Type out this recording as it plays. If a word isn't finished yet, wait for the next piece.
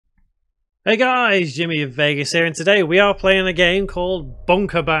Hey guys, Jimmy of Vegas here, and today we are playing a game called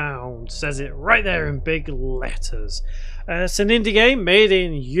Bunker Bound. Says it right there in big letters. It's an indie game made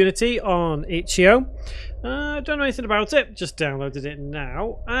in Unity on itch.io. Don't know anything about it, just downloaded it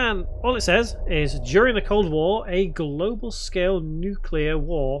now, and all it says is during the Cold War, a global scale nuclear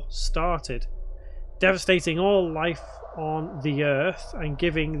war started, devastating all life on the Earth and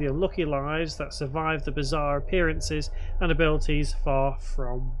giving the unlucky lives that survived the bizarre appearances and abilities far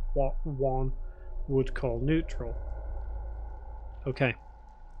from what one would call neutral. Okay.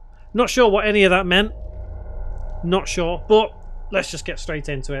 Not sure what any of that meant. Not sure, but let's just get straight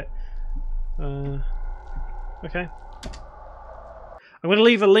into it. Okay. I'm going to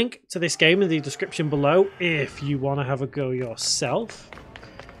leave a link to this game in the description below if you want to have a go yourself.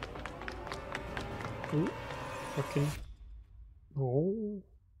 Ooh, fucking. Oh.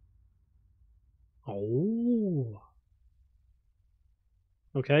 Oh.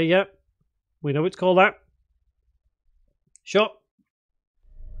 Okay, yep. We know what to call that. Shot.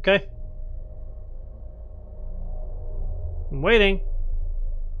 Okay. I'm waiting.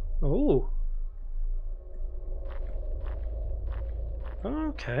 Oh.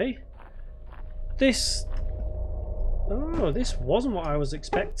 Okay. This... Oh, this wasn't what I was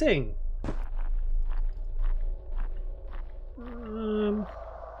expecting.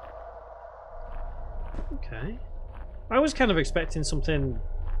 Okay. I was kind of expecting something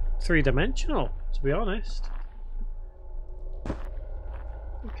three-dimensional, to be honest.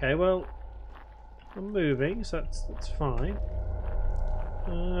 Okay, well, I'm moving, so that's fine.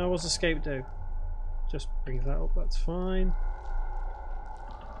 What's escape do? Just brings that up, that's fine.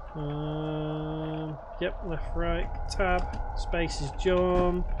 Yep, left, right, tab, space is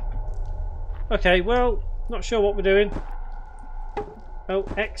jump. Okay, well, not sure what we're doing. Oh,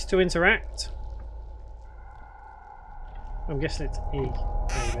 X to interact. I'm guessing it's E,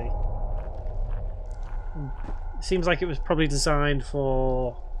 maybe. It seems like it was probably designed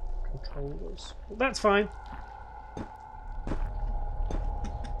for controllers. But that's fine.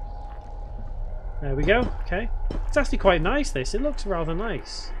 There we go. Okay. It's actually quite nice, this. It looks rather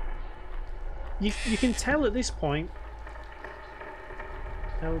nice. You can tell at this point...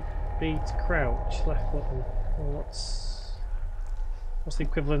 LB to crouch, left button. Well, what's the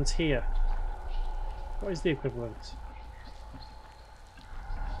equivalent here? What is the equivalent?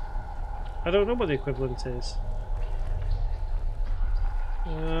 I don't know what the equivalent is.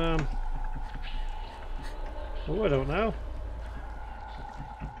 Oh, I don't know.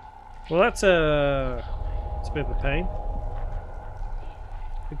 Well, it's a bit of a pain.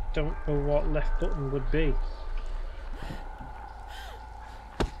 I don't know what left button would be.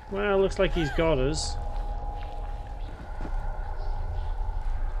 Well, looks like he's got us.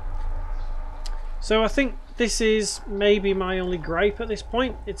 So I think this is maybe my only gripe at this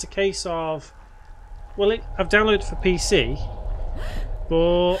point. It's a case of, well, I've downloaded for PC,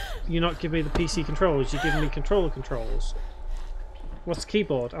 but you're not giving me the PC controls. You're giving me controller controls. What's the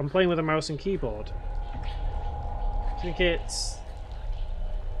keyboard? I'm playing with a mouse and keyboard. I think it's...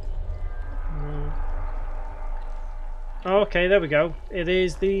 Oh, okay, there we go. It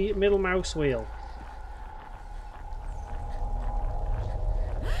is the middle mouse wheel.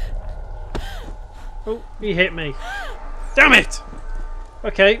 Oh, he hit me. Damn it!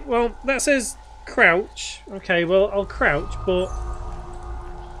 Okay, well, that says crouch. Okay, well, I'll crouch, but...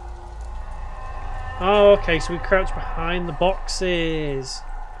 Oh, okay, so we crouch behind the boxes.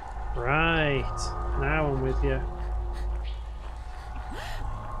 Right. Now I'm with you.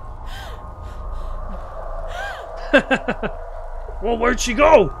 Well, where'd she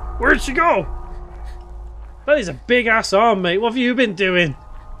go? Where'd she go? That is a big-ass arm, mate. What have you been doing?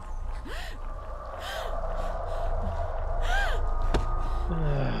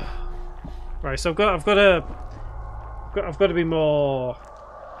 Right, so I've got to be more,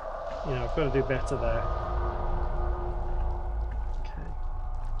 you know, I've got to do better there. Okay,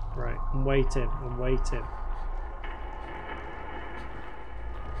 right, I'm waiting.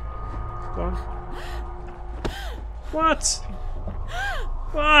 Go on. What?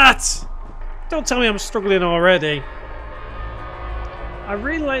 What? Don't tell me I'm struggling already. I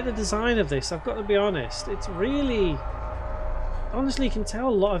really like the design of this, I've got to be honest. It's really... Honestly, you can tell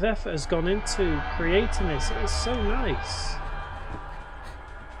a lot of effort has gone into creating this. It is so nice.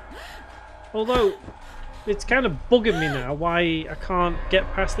 Although, it's kind of bugging me now why I can't get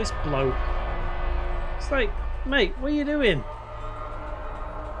past this bloke. It's like, mate, what are you doing?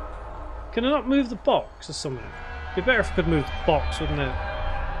 Can I not move the box or something? It'd be better if I could move the box, wouldn't it?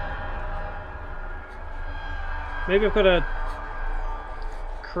 Maybe I've got to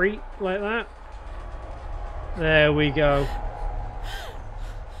creep like that. There we go.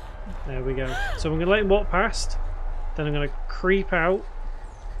 There we go. So I'm going to let him walk past. Then I'm going to creep out.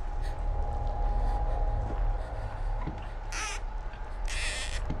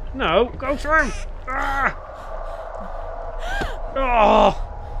 No, go through! Ah! Oh!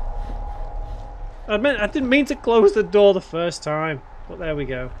 I didn't mean to close the door the first time. But there we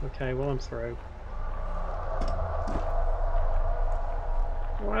go. Okay, well I'm through.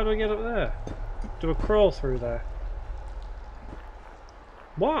 Well, how do I get up there? Do I crawl through there?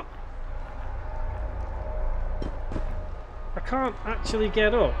 What? I can't actually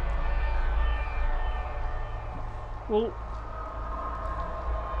get up. Well,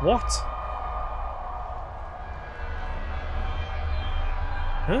 what?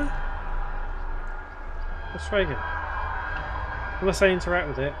 Huh? Let's try again. Unless I interact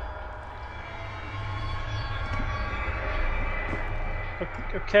with it.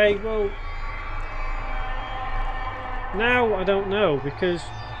 Okay, well... Now I don't know, because...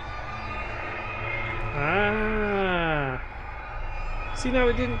 Ah! See, now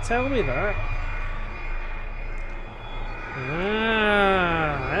it didn't tell me that.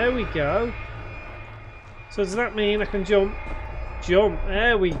 Ah! There we go. So does that mean I can jump? Jump!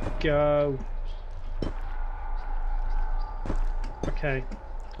 There we go. Okay.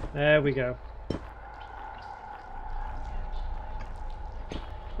 There we go.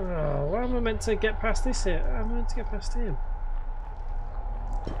 Oh, why am I meant to get past this here? I'm meant to get past him.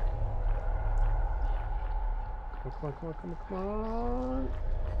 Come on, come on, come on, come on.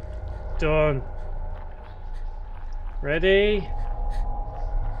 Done. Ready?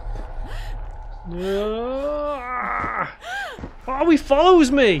 No. Oh, he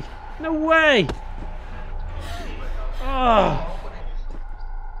follows me! No way! Oh.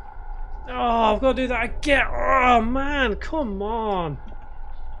 Oh, I've got to do that again. Oh man, come on.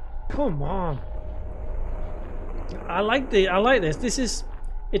 Come on. I like this.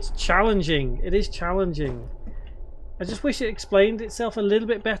 It's challenging. It is challenging. I just wish it explained itself a little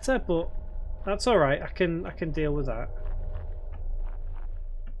bit better, but that's all right. I can deal with that.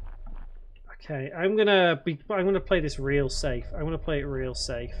 Okay, I'm gonna play this real safe. I'm gonna play it real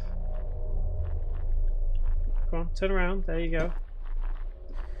safe. Come on, turn around. There you go.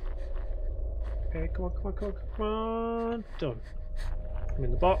 Okay, come on, come on, come on, come on. Done. I'm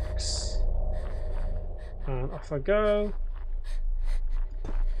in the box. And off I go.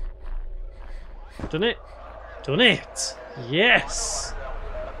 Done it. Done it. Yes.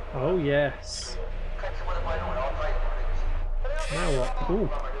 Oh yes. Now what? Ooh.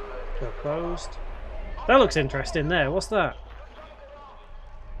 Door closed. That looks interesting there. What's that?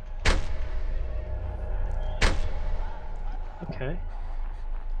 Okay.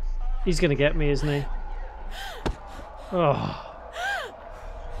 He's gonna get me, isn't he? Oh.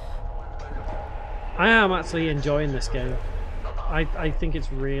 I am actually enjoying this game. I think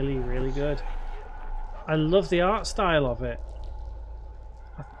it's really, really good. I love the art style of it.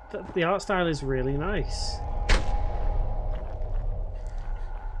 The art style is really nice.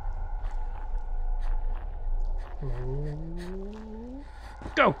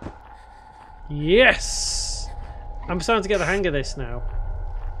 Go! Yes! I'm starting to get the hang of this now.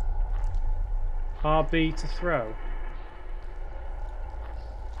 RB to throw.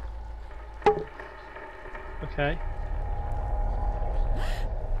 Okay.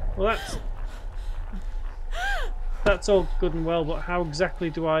 Well, that's all good and well, but how exactly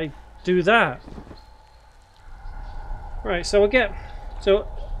do I do that? Right, so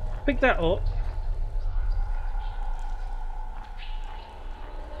pick that up.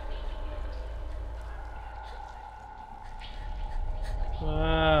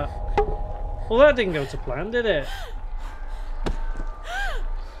 Well, that didn't go to plan, did it?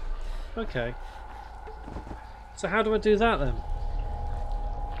 Okay. So how do I do that then?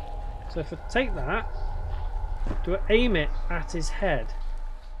 So if I take that, do I aim it at his head?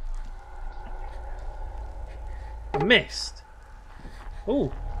 I missed.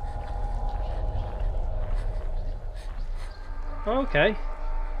 Ooh. Okay.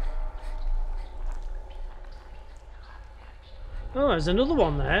 Oh, there's another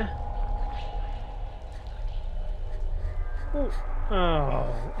one there.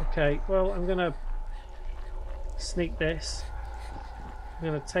 Oh, okay. Well, I'm gonna sneak this. I'm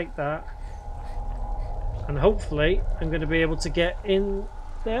gonna take that, and hopefully I'm gonna be able to get in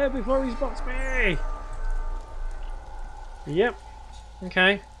there before he spots me. Yep.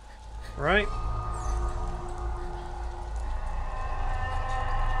 Okay. Right.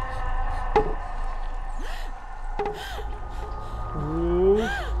 Ooh.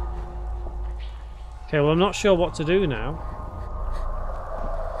 Okay, well, I'm not sure what to do now.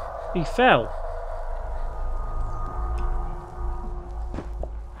 He fell.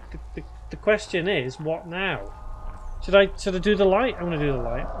 question is, what now? Should I do the light? I'm going to do the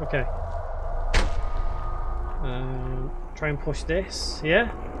light. Okay. Try and push this.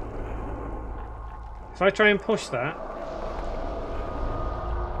 Yeah? If I try and push that,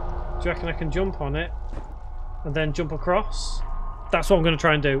 do you reckon I can jump on it and then jump across? That's what I'm going to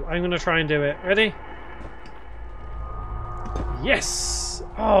try and do. I'm going to try and do it. Ready? Yes!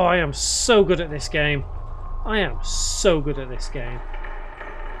 Oh, I am so good at this game. I am so good at this game.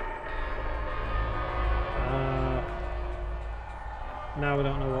 Now we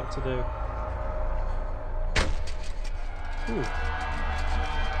don't know what to do. Ooh.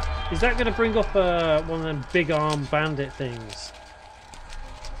 Is that going to bring up one of them big arm bandit things?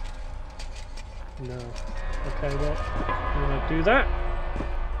 No. Okay, well, I'm going to do that.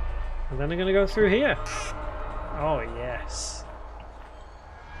 And then I'm going to go through here. Oh, yes.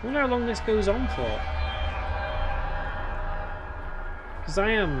 I wonder how long this goes on for. Because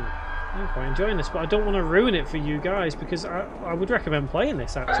I'm quite enjoying this, but I don't want to ruin it for you guys because I would recommend playing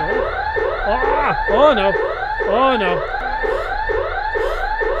this, actually. Ah! Oh, no. Oh, no.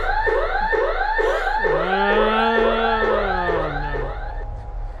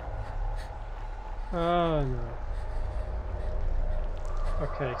 Oh no.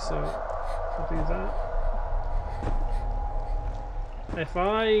 Okay, so I'll do that. If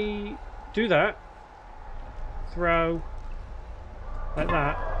I do that, throw like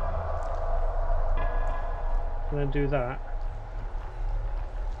that, and then do that.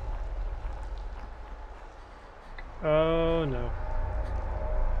 Oh no.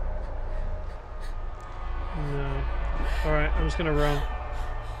 No. Alright, I'm just gonna run.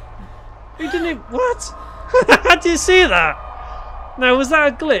 You didn't even... What? How do you see that? Now, was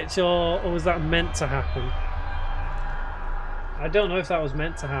that a glitch or was that meant to happen? I don't know if that was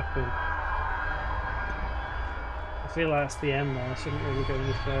meant to happen. I feel like that's the end there. I shouldn't really go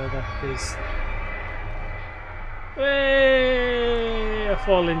any further because... Hey! I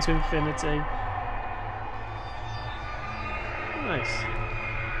fall into infinity. Nice.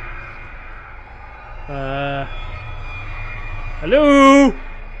 Hello?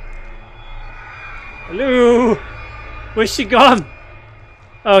 Hello? Where's she gone?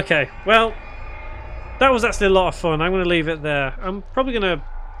 Okay, well, that was actually a lot of fun. I'm going to leave it there. I'm probably going to...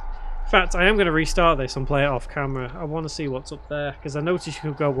 In fact, I am going to restart this and play it off camera. I want to see what's up there, because I noticed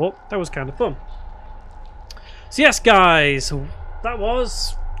you could go up. That was kind of fun. So yes, guys, that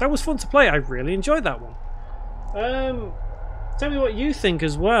was fun to play. I really enjoyed that one. Tell me what you think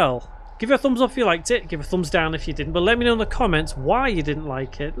as well. Give it a thumbs up if you liked it. Give a thumbs down if you didn't. But let me know in the comments why you didn't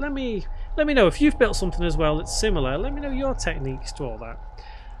like it. Let me know if you've built something as well that's similar. Let me know your techniques to all that.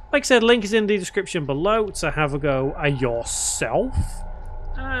 Like I said, link is in the description below to have a go at yourself.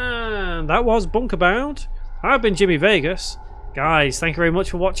 And that was Bunkerbound. I've been Jimmy Vegas. Guys, thank you very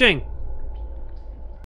much for watching.